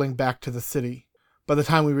were hurtling back to the city. By the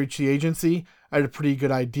time we reached the agency, I had a pretty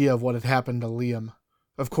good idea of what had happened to Liam.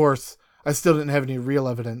 Of course, I still didn't have any real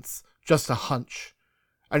evidence, just a hunch.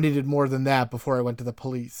 I needed more than that before I went to the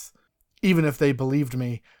police. Even if they believed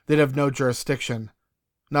me, they'd have no jurisdiction.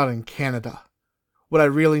 Not in Canada. What I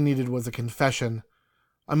really needed was a confession.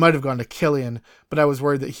 I might have gone to Killian, but I was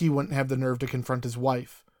worried that he wouldn't have the nerve to confront his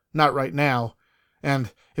wife. Not right now.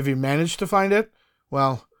 And if he managed to find it,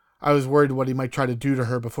 well, I was worried what he might try to do to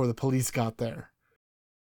her before the police got there.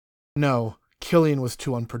 No, Killian was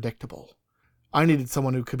too unpredictable. I needed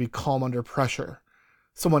someone who could be calm under pressure.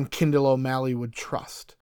 Someone Killian O'Malley would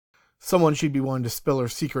trust. Someone she'd be willing to spill her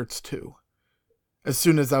secrets to. As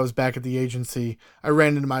soon as I was back at the agency, I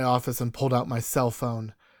ran into my office and pulled out my cell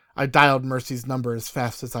phone. I dialed Mercy's number as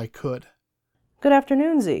fast as I could. Good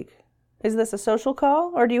afternoon, Zeke. Is this a social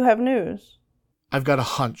call, or do you have news? I've got a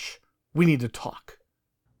hunch. We need to talk.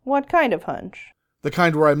 What kind of hunch? The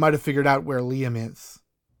kind where I might have figured out where Liam is.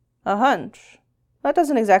 A hunch? That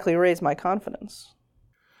doesn't exactly raise my confidence.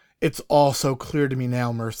 It's all so clear to me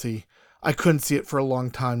now, Mercy. I couldn't see it for a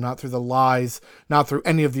long time, not through the lies, not through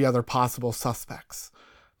any of the other possible suspects.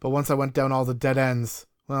 But once I went down all the dead ends,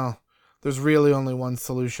 well, there's really only one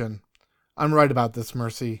solution. I'm right about this,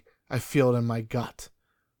 Mercy. I feel it in my gut.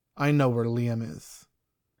 I know where Liam is.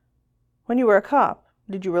 When you were a cop,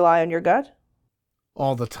 did you rely on your gut?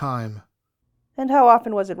 All the time. And how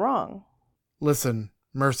often was it wrong? Listen,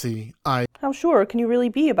 Mercy, How sure can you really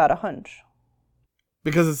be about a hunch?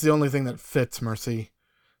 Because it's the only thing that fits, Mercy.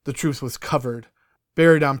 The truth was covered,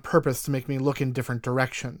 buried on purpose to make me look in different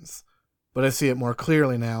directions. But I see it more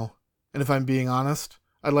clearly now, and if I'm being honest,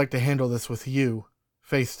 I'd like to handle this with you,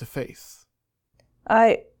 face to face.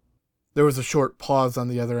 There was a short pause on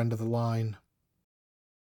the other end of the line.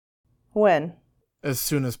 When? As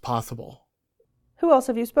soon as possible. Who else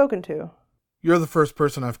have you spoken to? You're the first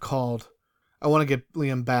person I've called. I want to get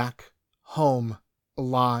Liam back, home,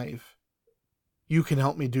 alive. You can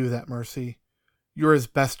help me do that, Mercy. You're his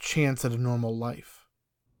best chance at a normal life.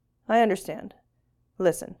 I understand.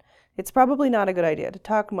 Listen, it's probably not a good idea to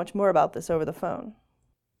talk much more about this over the phone.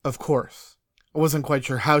 Of course. I wasn't quite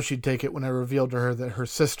sure how she'd take it when I revealed to her that her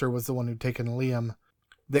sister was the one who'd taken Liam.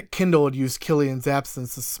 that Kendall had used Killian's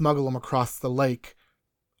absence to smuggle him across the lake,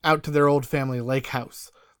 out to their old family lake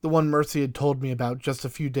house, the one Mercy had told me about just a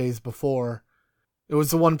few days before. It was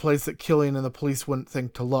the one place that Killian and the police wouldn't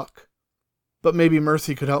think to look. But maybe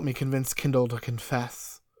Mercy could help me convince Kendall to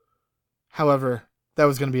confess. However, that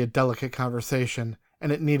was going to be a delicate conversation,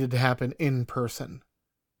 and it needed to happen in person.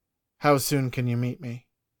 How soon can you meet me?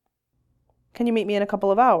 Can you meet me in a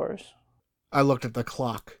couple of hours? I looked at the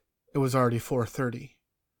clock. It was already 4:30.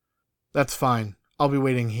 That's fine. I'll be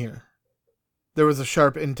waiting here. There was a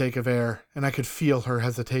sharp intake of air, and I could feel her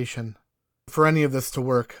hesitation. For any of this to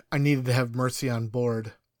work, I needed to have Mercy on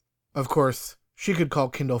board. Of course, she could call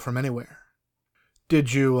Kendall from anywhere.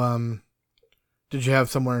 Did you have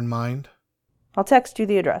somewhere in mind? I'll text you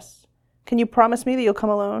the address. Can you promise me that you'll come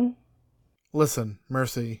alone? Listen,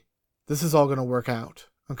 Mercy, this is all going to work out,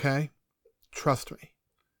 okay? Trust me.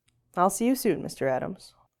 I'll see you soon, Mr.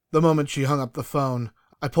 Adams. The moment she hung up the phone,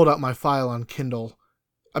 I pulled out my file on Kindle.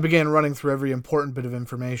 I began running through every important bit of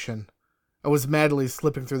information. I was madly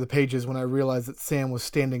slipping through the pages when I realized that Sam was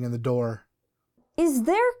standing in the door.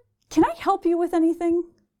 Can I help you with anything?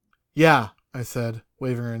 Yeah, I said,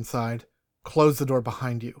 waving her inside. Close the door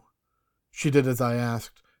behind you. She did as I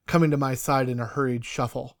asked, coming to my side in a hurried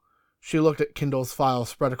shuffle. She looked at Kindle's file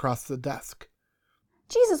spread across the desk.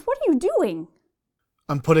 Jesus, what are you doing?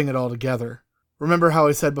 I'm putting it all together. Remember how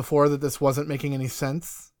I said before that this wasn't making any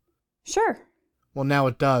sense? Sure. Well, now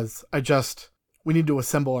it does. We need to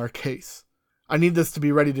assemble our case. I need this to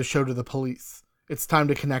be ready to show to the police. It's time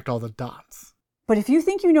to connect all the dots. But if you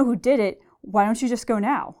think you know who did it, why don't you just go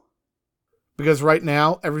now? Because right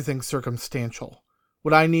now, everything's circumstantial.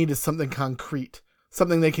 What I need is something concrete,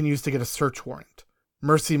 something they can use to get a search warrant.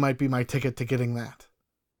 Mercy might be my ticket to getting that.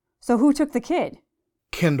 So who took the kid?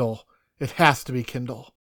 Kendall. It has to be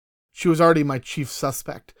Kendall. She was already my chief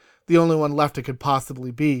suspect, the only one left it could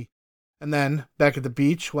possibly be. And then, back at the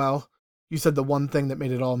beach, well, you said the one thing that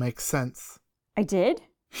made it all make sense. I did?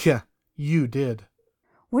 Yeah, you did.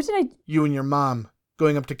 What did I... You and your mom,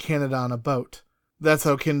 going up to Canada on a boat. That's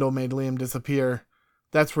how Kendall made Liam disappear.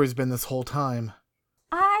 That's where he's been this whole time.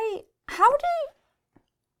 I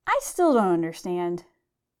still don't understand.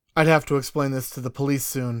 I'd have to explain this to the police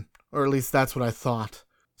soon, or at least that's what I thought.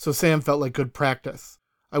 So Sam felt like good practice.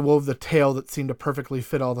 I wove the tale that seemed to perfectly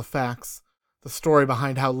fit all the facts. The story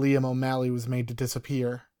behind how Liam O'Malley was made to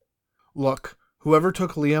disappear. Look, whoever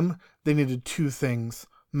took Liam, they needed two things,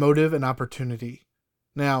 motive and opportunity.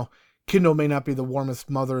 Now, Kendall may not be the warmest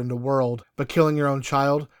mother in the world, but killing your own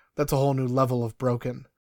child, that's a whole new level of broken.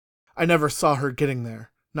 I never saw her getting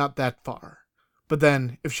there, not that far. But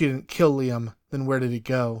then, if she didn't kill Liam, then where did he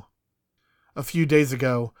go? A few days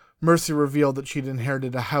ago, Mercy revealed that she'd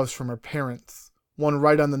inherited a house from her parents, one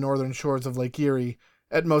right on the northern shores of Lake Erie,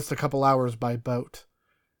 at most a couple hours by boat.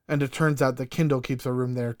 And it turns out that Kendall keeps a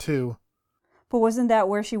room there too. But wasn't that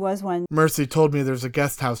where she was when... Mercy told me there's a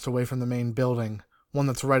guest house away from the main building, one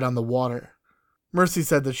that's right on the water. Mercy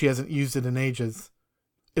said that she hasn't used it in ages.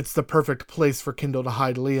 It's the perfect place for Kendall to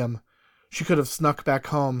hide Liam. She could have snuck back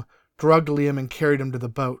home, drugged Liam and carried him to the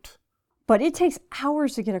boat. But it takes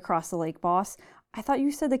hours to get across the lake, boss. I thought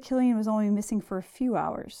you said that Killian was only missing for a few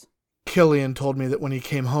hours. Killian told me that when he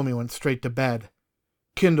came home he went straight to bed.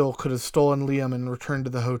 Kendall could have stolen Liam and returned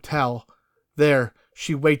to the hotel. There,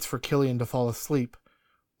 she waits for Killian to fall asleep.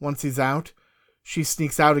 Once he's out, she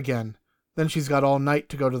sneaks out again. Then she's got all night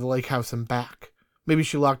to go to the lake house and back. Maybe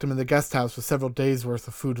she locked him in the guest house with several days' worth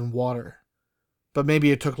of food and water. But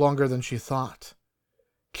maybe it took longer than she thought.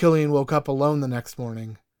 Killian woke up alone the next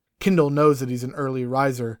morning. Kendall knows that he's an early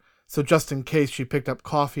riser, so just in case she picked up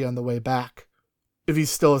coffee on the way back. If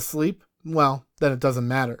he's still asleep, well, then it doesn't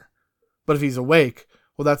matter. But if he's awake,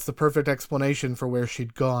 well, that's the perfect explanation for where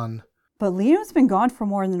she'd gone. But Liam's been gone for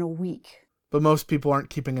more than a week. But most people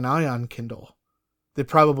aren't keeping an eye on Kendall. They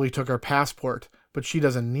probably took her passport, but she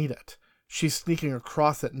doesn't need it. She's sneaking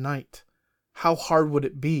across at night. How hard would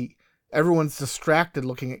it be? Everyone's distracted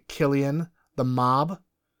looking at Killian, the mob.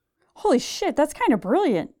 Holy shit, that's kind of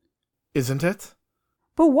brilliant. Isn't it?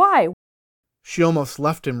 But why? She almost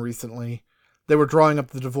left him recently. They were drawing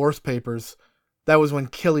up the divorce papers. That was when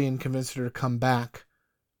Killian convinced her to come back.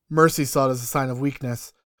 Mercy saw it as a sign of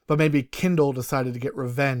weakness, but maybe Kendall decided to get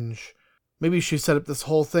revenge. Maybe she set up this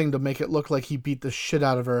whole thing to make it look like he beat the shit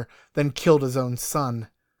out of her, then killed his own son.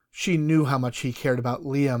 She knew how much he cared about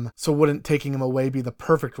Liam, so wouldn't taking him away be the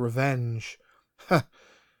perfect revenge?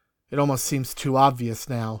 It almost seems too obvious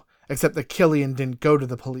now, except that Killian didn't go to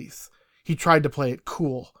the police. He tried to play it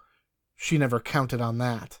cool. She never counted on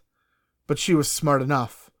that. But she was smart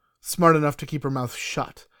enough to keep her mouth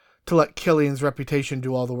shut, to let Killian's reputation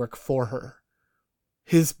do all the work for her.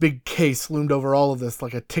 His big case loomed over all of this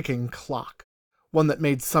like a ticking clock, one that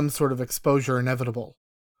made some sort of exposure inevitable.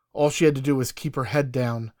 All she had to do was keep her head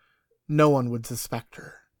down. No one would suspect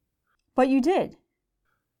her. But you did.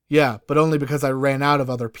 Yeah, but only because I ran out of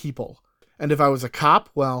other people. And if I was a cop,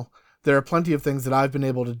 well, there are plenty of things that I've been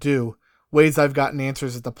able to do, ways I've gotten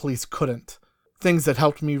answers that the police couldn't. Things that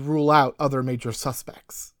helped me rule out other major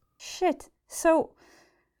suspects. Shit. So,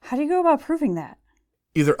 how do you go about proving that?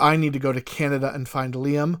 Either I need to go to Canada and find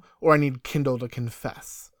Liam, or I need Kendall to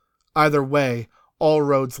confess. Either way, all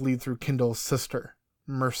roads lead through Kendall's sister,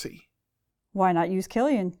 Mercy. Why not use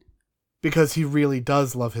Killian? Because he really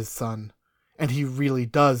does love his son, and he really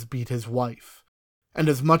does beat his wife. And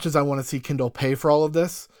as much as I want to see Kendall pay for all of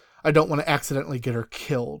this, I don't want to accidentally get her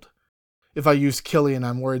killed. If I use Killian,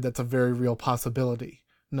 I'm worried that's a very real possibility.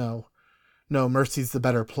 No, Mercy's the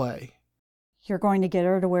better play. You're going to get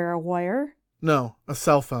her to wear a wire? No, a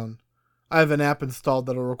cell phone. I have an app installed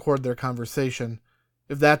that'll record their conversation.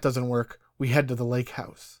 If that doesn't work, we head to the lake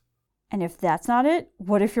house. And if that's not it,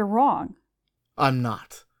 what if you're wrong? I'm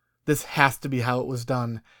not. This has to be how it was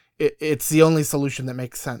done. It's the only solution that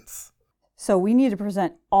makes sense. So we need to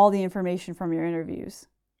present all the information from your interviews.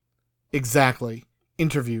 Exactly.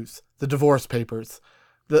 Interviews, the divorce papers,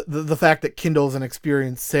 the fact that Kendall's an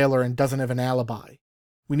experienced sailor and doesn't have an alibi.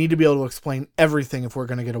 We need to be able to explain everything if we're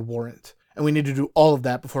going to get a warrant. And we need to do all of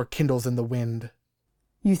that before Kendall's in the wind.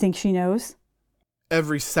 You think she knows?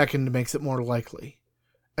 Every second makes it more likely.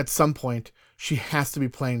 At some point, she has to be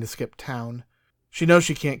planning to skip town. She knows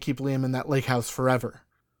she can't keep Liam in that lake house forever.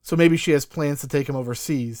 So maybe she has plans to take him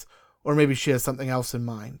overseas, or maybe she has something else in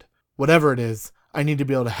mind. Whatever it is, I need to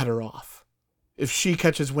be able to head her off. If she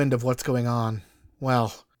catches wind of what's going on,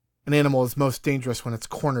 well, an animal is most dangerous when it's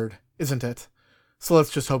cornered, isn't it? So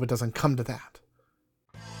let's just hope it doesn't come to that.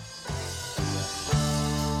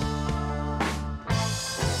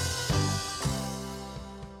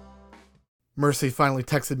 Mercy finally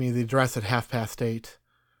texted me the address at 8:30.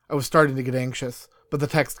 I was starting to get anxious, but the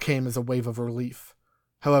text came as a wave of relief.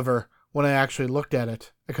 However, when I actually looked at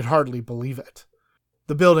it, I could hardly believe it.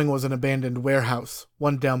 The building was an abandoned warehouse,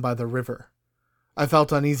 one down by the river. I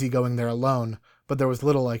felt uneasy going there alone, but there was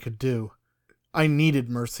little I could do. I needed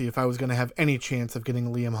Mercy if I was going to have any chance of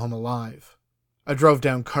getting Liam home alive. I drove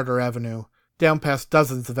down Carter Avenue, down past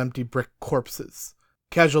dozens of empty brick corpses,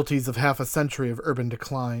 casualties of half a century of urban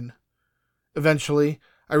decline. Eventually,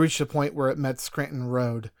 I reached a point where it met Scranton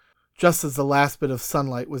Road, just as the last bit of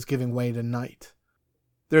sunlight was giving way to night.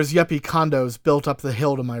 There's yuppie condos built up the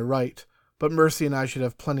hill to my right, but Mercy and I should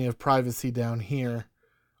have plenty of privacy down here.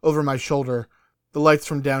 Over my shoulder, the lights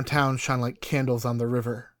from downtown shine like candles on the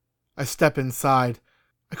river. I step inside.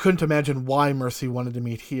 I couldn't imagine why Mercy wanted to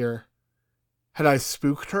meet here. Had I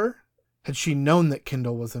spooked her? Had she known that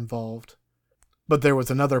Kendall was involved? But there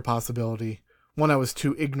was another possibility, one I was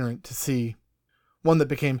too ignorant to see. One that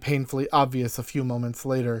became painfully obvious a few moments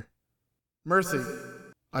later. Mercy,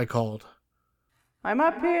 I called. I'm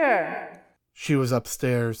up here. She was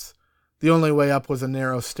upstairs. The only way up was a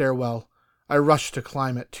narrow stairwell. I rushed to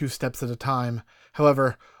climb it 2 steps at a time.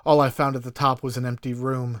 However, all I found at the top was an empty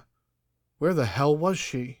room. Where the hell was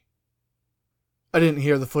she? I didn't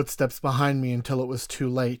hear the footsteps behind me until it was too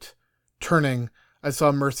late. Turning, I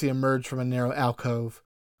saw Mercy emerge from a narrow alcove.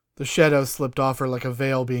 The shadow slipped off her like a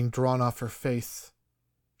veil being drawn off her face.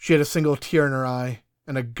 She had a single tear in her eye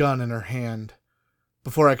and a gun in her hand.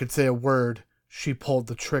 Before I could say a word, she pulled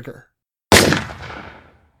the trigger.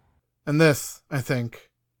 And this, I think,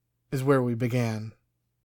 is where we began.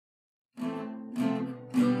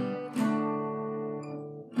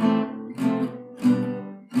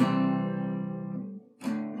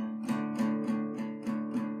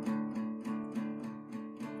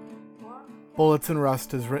 Bullets and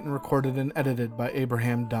Rust is written, recorded, and edited by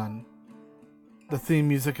Abraham Dunn. The theme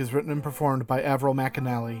music is written and performed by Avril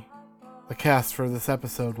McAnally. The cast for this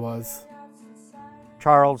episode was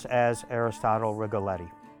Charles as Aristotle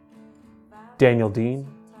Rigoletti. Daniel Dean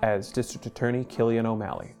as District Attorney Killian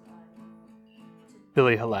O'Malley.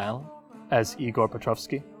 Billy Halal as Igor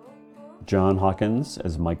Petrovsky. John Hawkins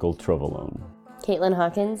as Michael Trovalone. Caitlin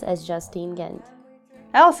Hawkins as Justine Ghent.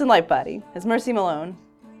 Allison Lightbody as Mercy Malone.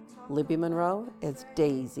 Libby Monroe as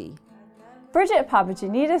Daisy. Bridget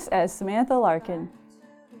Papagenidis as Samantha Larkin.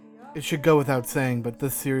 It should go without saying, but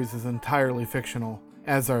this series is entirely fictional,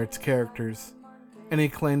 as are its characters. Any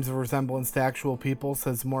claims of resemblance to actual people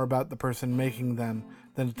says more about the person making them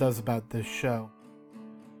than it does about this show.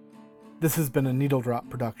 This has been a Needle Drop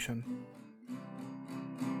production.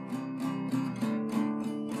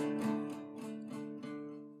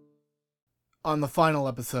 On the final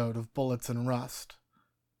episode of Bullets and Rust.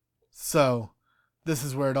 So, This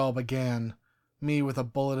is where it all began. Me with a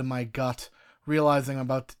bullet in my gut, realizing I'm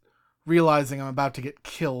about to get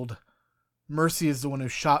killed. Mercy is the one who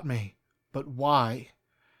shot me. But why?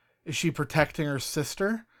 Is she protecting her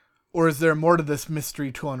sister? Or is there more to this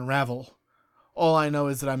mystery to unravel? All I know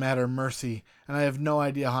is that I'm at her mercy, and I have no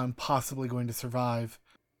idea how I'm possibly going to survive.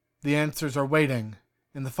 The answers are waiting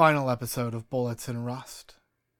in the final episode of Bullets and Rust.